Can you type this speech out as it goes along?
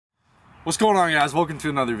What's going on, guys? Welcome to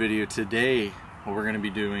another video. Today what we're going to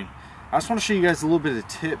be doing, I just want to show you guys a little bit of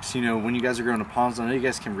tips, when you guys are going to ponds. I know you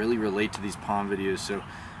guys can really relate to these pond videos, so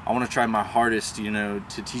I want to try my hardest to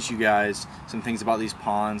teach you guys some things about these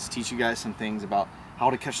ponds, teach you guys some things about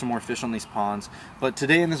how to catch some more fish on these ponds. But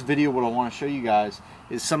today in this video, what I want to show you guys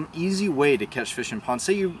is some easy way to catch fish in ponds.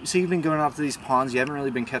 Say you've been going out to these ponds, you haven't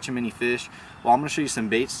really been catching many fish. Well, I'm going to show you some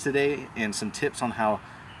baits today and some tips on how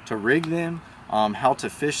to rig them, how to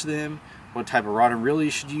fish them, what type of rod and reel you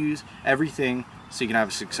should use, everything, so you can have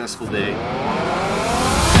a successful day.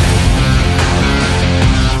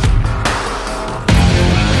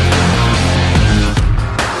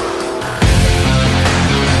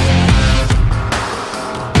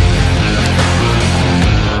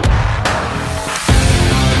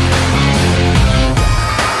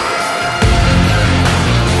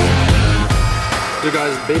 So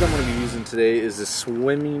guys, the bait I'm going to be using today is the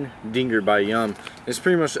Swimming Dinger by Yum. It's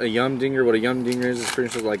pretty much a Yum Dinger. What a Yum Dinger is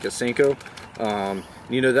pretty much like a Senko.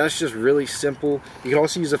 That's just really simple. You can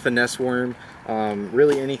also use a finesse worm,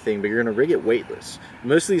 really anything, but you're going to rig it weightless.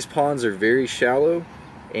 Most of these ponds are very shallow,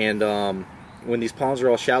 and when these ponds are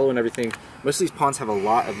all shallow and everything, most of these ponds have a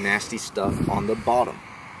lot of nasty stuff on the bottom.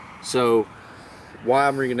 So why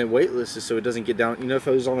I'm rigging it weightless is so it doesn't get down. If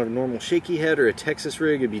I was on a normal shaky head or a Texas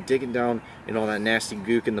rig, it'd be digging down in all that nasty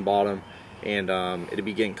gook in the bottom, and it'd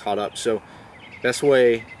be getting caught up. So best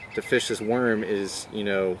way to fish this worm is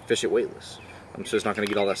fish it weightless. So it's not going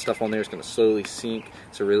to get all that stuff on there. It's going to slowly sink.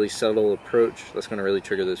 It's a really subtle approach that's going to really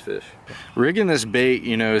trigger those fish. Rigging this bait,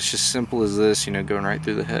 it's just simple as this, going right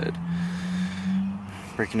through the head,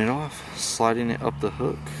 breaking it off, sliding it up the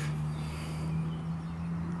hook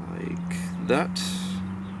like that.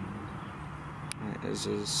 It's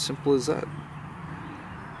as simple as that.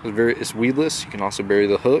 It's weedless. You can also bury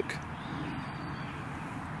the hook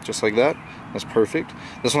just like that. That's perfect.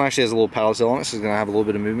 This one actually has a little paddle tail on it, so it's going to have a little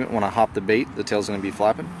bit of movement. When I hop the bait, the tail's going to be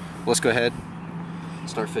flapping. Let's go ahead and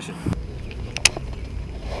start fishing.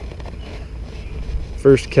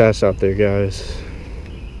 First cast out there, guys.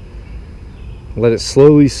 Let it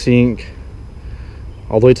slowly sink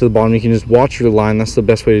all the way to the bottom. You can just watch your line. That's the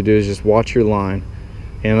best way to do it, is just watch your line.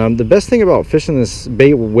 And the best thing about fishing this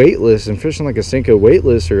bait weightless and fishing like a Senko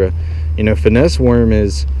weightless or a finesse worm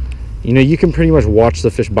is you can pretty much watch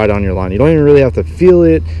the fish bite on your line. You don't even really have to feel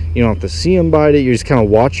it. You don't have to see them bite it. You just kind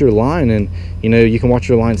of watch your line, and you can watch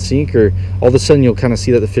your line sink, or all of a sudden you'll kind of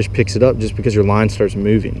see that the fish picks it up just because your line starts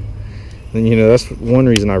moving. And that's one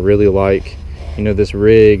reason I really like this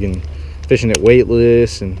rig and fishing it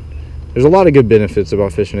weightless. And there's a lot of good benefits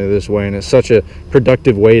about fishing it this way, and it's such a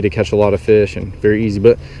productive way to catch a lot of fish and very easy.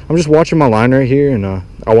 But I'm just watching my line right here, and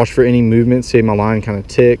I'll watch for any movement. Say my line kind of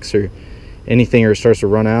ticks or anything, or it starts to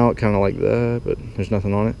run out, kind of like that, but there's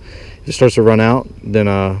nothing on it. If it starts to run out, then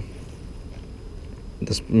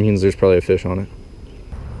this means there's probably a fish on it.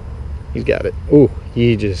 He's got it. Oh,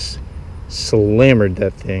 he just slammered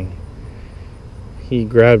that thing. He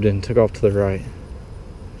grabbed it and took off to the right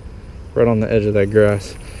on the edge of that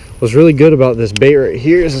grass. What's really good about this bait right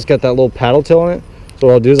here is it's got that little paddle tail on it. So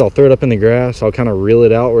what I'll do is I'll throw it up in the grass. I'll kind of reel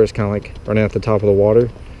it out where it's kind of like running at the top of the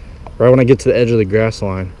water. Right when I get to the edge of the grass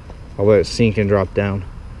line, I'll let it sink and drop down.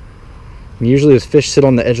 And usually as fish sit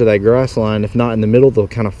on the edge of that grass line, if not in the middle, they'll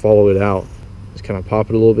kind of follow it out. Just kind of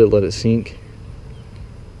pop it a little bit, let it sink.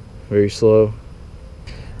 Very slow.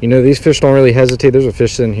 These fish don't really hesitate. There's a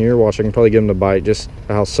fish in here. Watch, I can probably get him to bite, just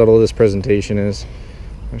how subtle this presentation is.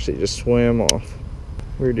 Actually, just swam off.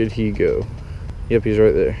 Where did he go? Yep, he's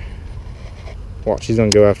right there. Watch, he's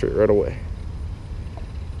gonna go after it right away.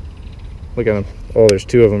 Look at him. Oh, there's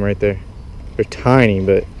two of them right there. They're tiny,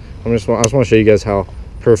 but I just want to show you guys how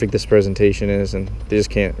perfect this presentation is, and they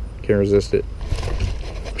just can't resist it.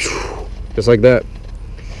 Just like that.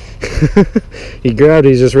 He grabbed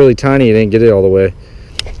it. He's just really tiny. He didn't get it all the way.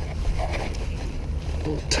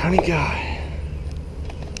 Little tiny guy.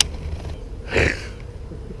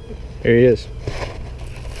 There he is.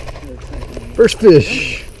 First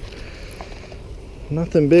fish.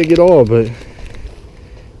 Nothing big at all, but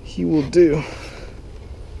he will do.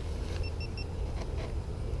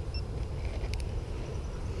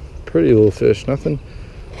 Pretty little fish. Nothing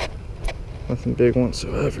big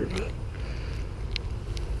whatsoever, but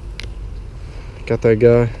got that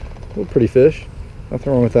guy. Little pretty fish.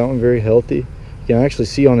 Nothing wrong with that one. Very healthy. You can actually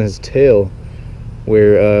see on his tail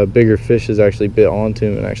where bigger fish has actually bit onto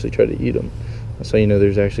him and actually tried to eat him. That's how you know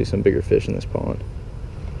there's actually some bigger fish in this pond.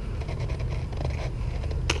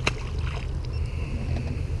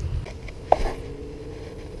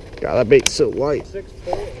 God, that bait's so light.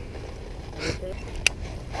 6-4.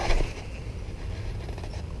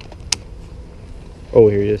 Oh,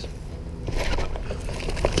 here he is.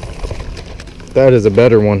 That is a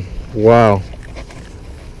better one. Wow.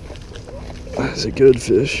 That's a good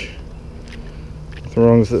fish. Nothing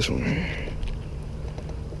wrong with this one.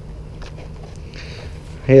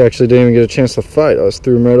 He actually didn't even get a chance to fight. I just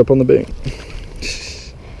threw him right up on the bank.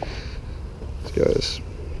 This guy's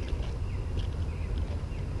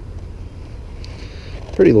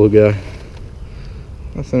pretty little guy.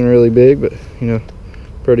 Nothing really big, but you know,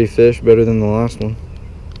 pretty fish, better than the last one.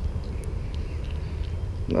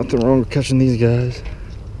 Nothing wrong with catching these guys.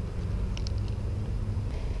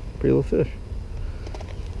 Pretty little fish.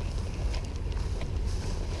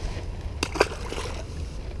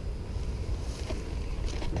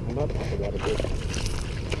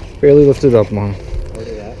 Barely lifted up, Mom.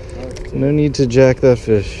 No need to jack that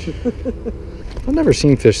fish. I've never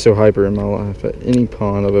seen fish so hyper in my life at any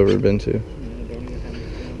pond I've ever been to.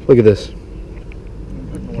 Look at this.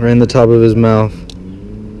 Right in the top of his mouth.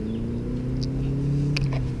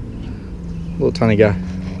 Little tiny guy.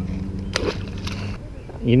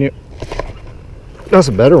 You knew. That's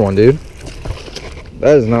a better one, dude.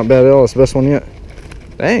 That is not bad at all. It's the best one yet.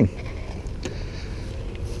 Dang.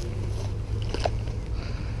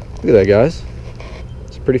 Look at that, guys.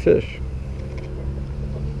 It's a pretty fish.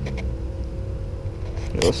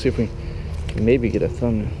 Yeah, let's see if we can maybe get a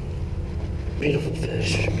thumbnail. Beautiful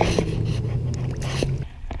fish.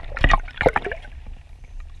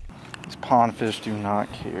 These pond fish do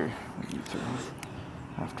not care what you throw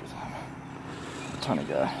after them. Ton of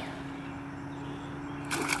guy.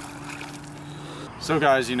 So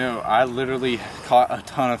guys, you know, I literally caught a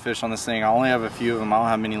ton of fish on this thing. I only have a few of them. I don't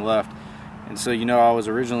have many left. And so, you know, I was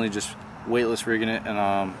originally just weightless rigging it, and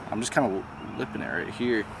I'm just kind of lipping it right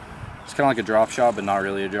here. It's kind of like a drop shot, but not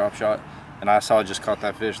really a drop shot. And I saw I just caught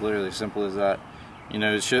that fish, literally simple as that. You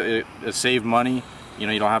know, it saved money. You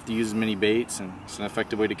know, you don't have to use as many baits, and it's an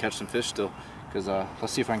effective way to catch some fish still. Because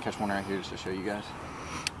let's see if I can catch one right here just to show you guys.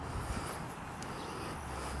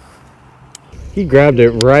 He grabbed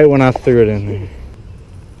it right when I threw it in there.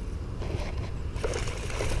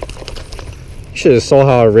 You should have saw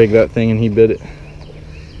how I rigged that thing and he bit it.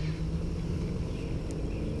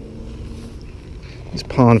 These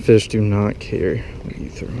pond fish do not care what you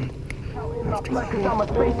throw in. After that.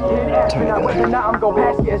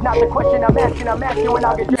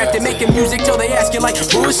 Making music till they ask you like,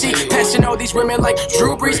 who is she? Passing all these women like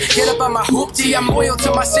Drew Brees. Get up on my hoopty. I'm loyal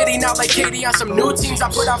to my city, not like Katie on some new teams. I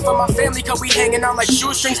put out for my family, cause we hanging on like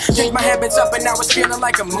shoestrings. Change my habits up and now it's feeling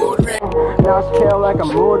like a mood ring. Now it's feeling like a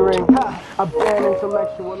mood ring. I've been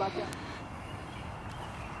intellectual like that.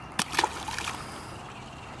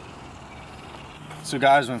 So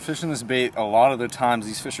guys, when fishing this bait, a lot of the times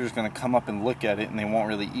these fish are just going to come up and look at it and they won't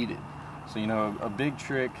really eat it. So, you know, a big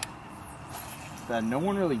trick that no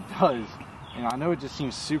one really does, and I know it just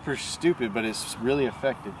seems super stupid, but it's really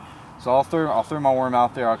effective. So I'll throw my worm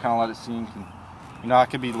out there, I'll kind of let it sink, and you know, I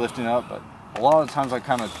could be lifting up, but a lot of the times I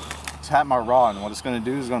kind of tap my rod, and what it's going to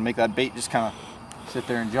do is going to make that bait just kind of sit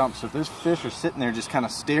there and jump. So if those fish are sitting there just kind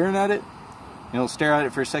of staring at it, you know, stare at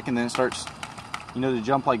it for a second, then it starts, you know, to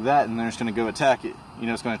jump like that, and they're just going to go attack it. You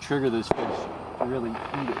know, it's going to trigger those fish to really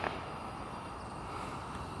eat it.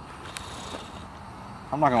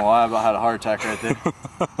 I'm not going to lie about I had a heart attack right there.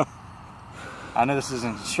 I know this is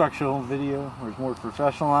an instructional video where it's more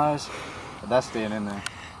professionalized, but that's staying in there.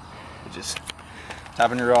 But just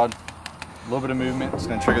tapping your rod, a little bit of movement, it's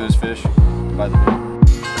going to trigger those fish by the bait.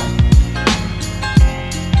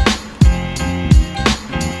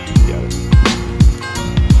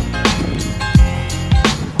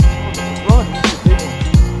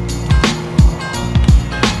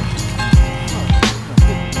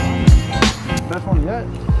 Best one yet.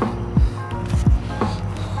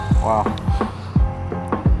 Wow.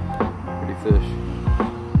 Pretty fish.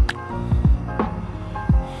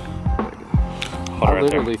 Hold it right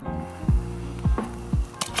literally. there.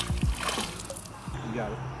 You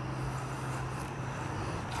got it.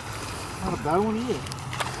 Not a bad one either.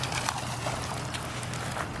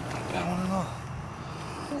 Not a bad one at all.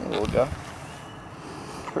 Hey, little guy.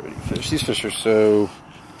 Pretty fish. These fish are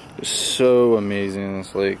so amazing in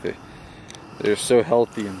this lake. They're so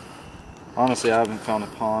healthy, and honestly I haven't found a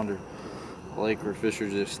pond or a lake where fish are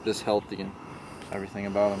just this healthy, and everything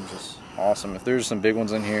about them is just awesome. If there's some big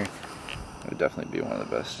ones in here, it would definitely be one of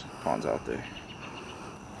the best ponds out there.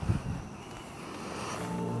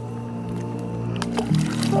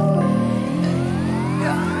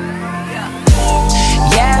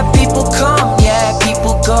 Yeah, people come, yeah,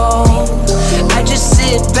 people go. I just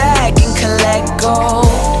sit back and collect gold.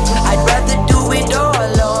 I'd rather do it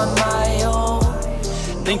all on my own.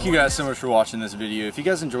 Thank you you guys so much for watching this video. If you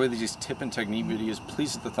guys enjoy these tip and technique videos,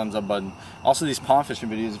 please hit the thumbs up button. Also these pond fishing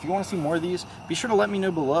videos, if you want to see more of these, be sure to let me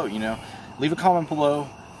know below, you know. Leave a comment below,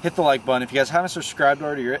 hit the like button. If you guys haven't subscribed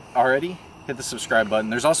already, hit the subscribe button.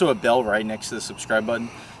 There's also a bell right next to the subscribe button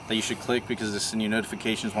that you should click because it'll send you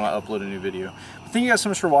notifications when I upload a new video. But thank you guys so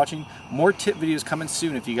much for watching. More tip videos coming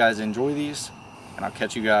soon if you guys enjoy these, and I'll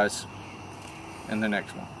catch you guys in the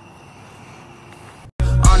next one.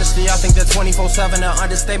 Honestly, I think that 24/7 an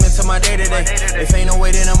understatement to my day-to-day. If ain't no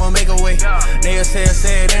way, then I'ma make a way. Niggas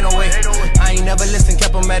say it ain't no way. I ain't never listened,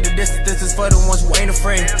 kept them at a distance. This is for the ones who ain't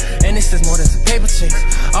afraid. And this is more than some paper chase.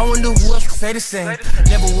 I wonder who else could say the same.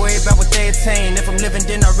 Never worry about what they attain. If I'm living,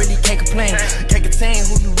 then I really can't complain. Can't contain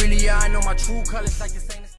who you really are. I know my true colors like the same.